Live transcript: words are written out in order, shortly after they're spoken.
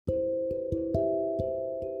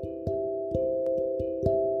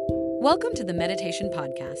Welcome to the Meditation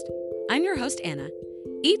Podcast. I'm your host, Anna.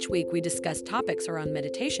 Each week, we discuss topics around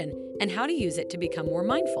meditation and how to use it to become more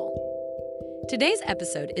mindful. Today's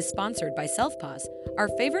episode is sponsored by SelfPause, our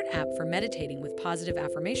favorite app for meditating with positive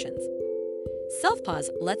affirmations. SelfPause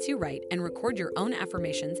lets you write and record your own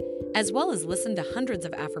affirmations, as well as listen to hundreds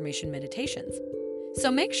of affirmation meditations. So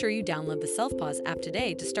make sure you download the SelfPause app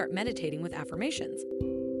today to start meditating with affirmations.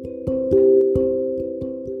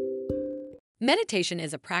 Meditation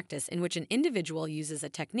is a practice in which an individual uses a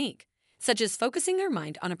technique, such as focusing their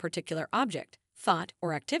mind on a particular object, thought,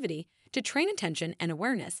 or activity, to train attention and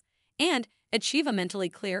awareness, and achieve a mentally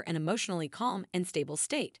clear and emotionally calm and stable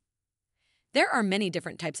state. There are many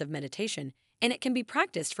different types of meditation, and it can be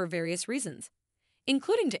practiced for various reasons,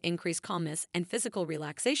 including to increase calmness and physical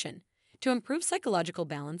relaxation, to improve psychological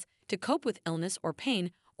balance, to cope with illness or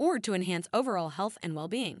pain, or to enhance overall health and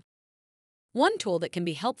well-being. One tool that can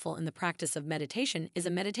be helpful in the practice of meditation is a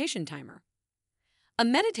meditation timer. A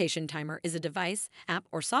meditation timer is a device, app,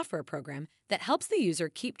 or software program that helps the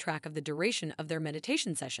user keep track of the duration of their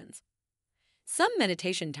meditation sessions. Some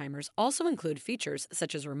meditation timers also include features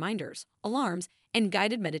such as reminders, alarms, and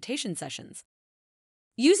guided meditation sessions.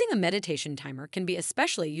 Using a meditation timer can be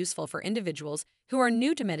especially useful for individuals who are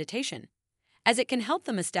new to meditation, as it can help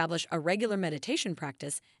them establish a regular meditation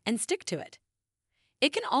practice and stick to it.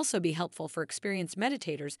 It can also be helpful for experienced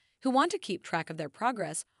meditators who want to keep track of their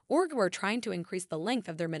progress or who are trying to increase the length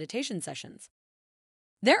of their meditation sessions.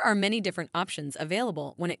 There are many different options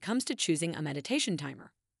available when it comes to choosing a meditation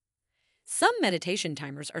timer. Some meditation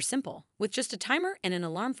timers are simple, with just a timer and an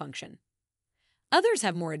alarm function. Others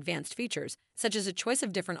have more advanced features, such as a choice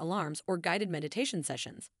of different alarms or guided meditation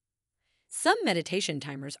sessions. Some meditation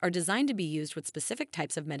timers are designed to be used with specific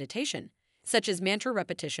types of meditation, such as mantra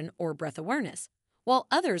repetition or breath awareness, while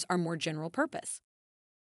others are more general purpose.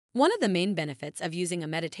 One of the main benefits of using a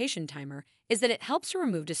meditation timer is that it helps to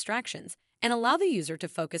remove distractions and allow the user to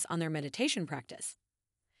focus on their meditation practice.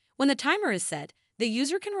 When the timer is set, the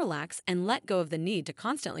user can relax and let go of the need to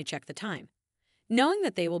constantly check the time, knowing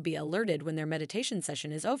that they will be alerted when their meditation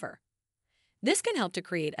session is over. This can help to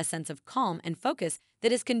create a sense of calm and focus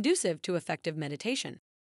that is conducive to effective meditation.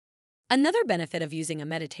 Another benefit of using a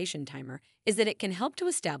meditation timer is that it can help to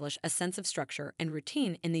establish a sense of structure and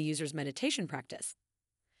routine in the user's meditation practice.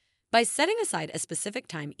 By setting aside a specific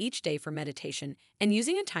time each day for meditation and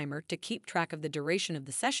using a timer to keep track of the duration of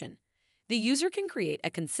the session, the user can create a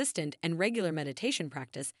consistent and regular meditation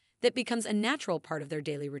practice that becomes a natural part of their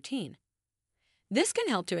daily routine. This can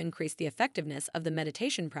help to increase the effectiveness of the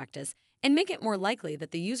meditation practice and make it more likely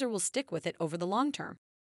that the user will stick with it over the long term.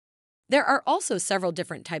 There are also several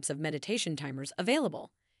different types of meditation timers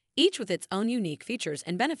available, each with its own unique features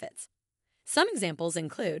and benefits. Some examples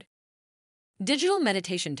include digital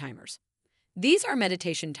meditation timers. These are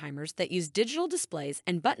meditation timers that use digital displays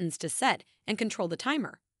and buttons to set and control the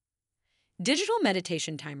timer. Digital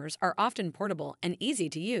meditation timers are often portable and easy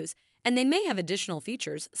to use, and they may have additional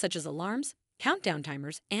features such as alarms, countdown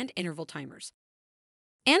timers, and interval timers.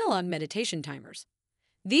 Analog meditation timers.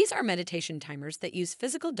 These are meditation timers that use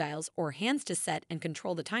physical dials or hands to set and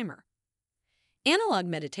control the timer. Analog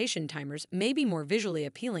meditation timers may be more visually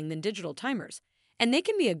appealing than digital timers, and they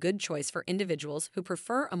can be a good choice for individuals who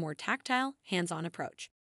prefer a more tactile, hands-on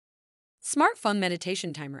approach. Smartphone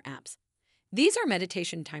meditation timer apps. These are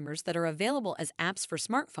meditation timers that are available as apps for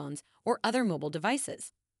smartphones or other mobile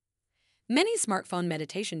devices. Many smartphone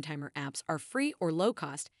meditation timer apps are free or low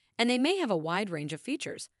cost, and they may have a wide range of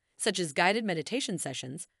features, such as guided meditation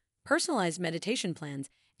sessions, personalized meditation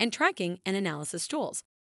plans, and tracking and analysis tools.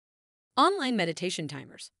 Online meditation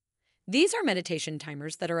timers. These are meditation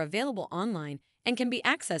timers that are available online and can be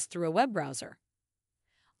accessed through a web browser.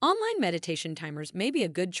 Online meditation timers may be a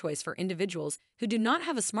good choice for individuals who do not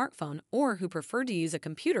have a smartphone or who prefer to use a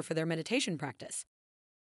computer for their meditation practice.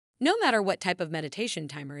 No matter what type of meditation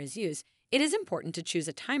timer is used, it is important to choose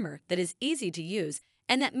a timer that is easy to use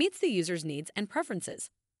and that meets the user's needs and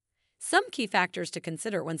preferences. Some key factors to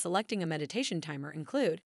consider when selecting a meditation timer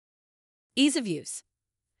include ease of use.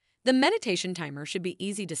 The meditation timer should be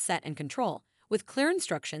easy to set and control, with clear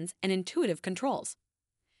instructions and intuitive controls.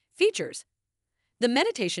 Features. The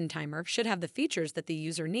meditation timer should have the features that the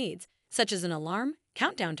user needs, such as an alarm,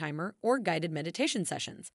 countdown timer, or guided meditation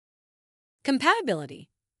sessions. Compatibility.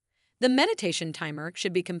 The meditation timer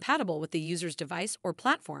should be compatible with the user's device or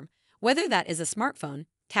platform, whether that is a smartphone,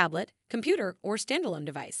 tablet, computer, or standalone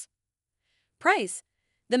device. Price.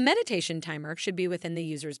 The meditation timer should be within the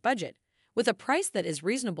user's budget, with a price that is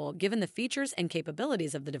reasonable given the features and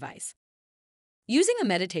capabilities of the device. Using a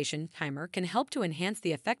meditation timer can help to enhance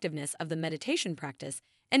the effectiveness of the meditation practice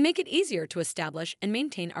and make it easier to establish and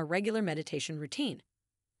maintain a regular meditation routine.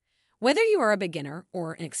 Whether you are a beginner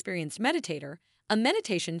or an experienced meditator, a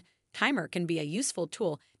meditation timer can be a useful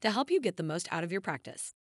tool to help you get the most out of your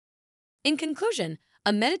practice. In conclusion,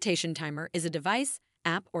 a meditation timer is a device,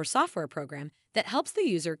 app, or software program that helps the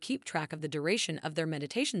user keep track of the duration of their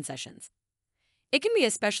meditation sessions. It can be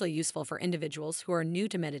especially useful for individuals who are new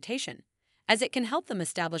to meditation, as it can help them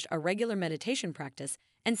establish a regular meditation practice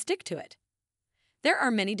and stick to it. There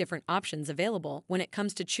are many different options available when it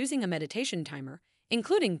comes to choosing a meditation timer,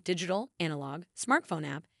 including digital, analog, smartphone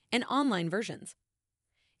app, and online versions.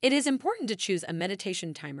 It is important to choose a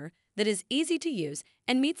meditation timer that is easy to use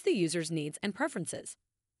and meets the user's needs and preferences.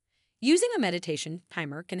 Using a meditation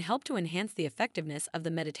timer can help to enhance the effectiveness of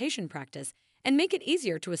the meditation practice and make it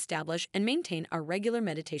easier to establish and maintain a regular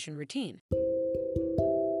meditation routine.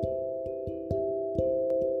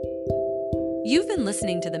 You've been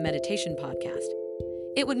listening to the Meditation Podcast.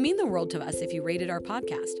 It would mean the world to us if you rated our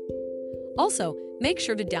podcast. Also, make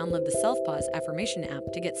sure to download the Self Pause Affirmation app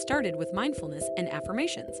to get started with mindfulness and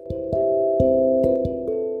affirmations.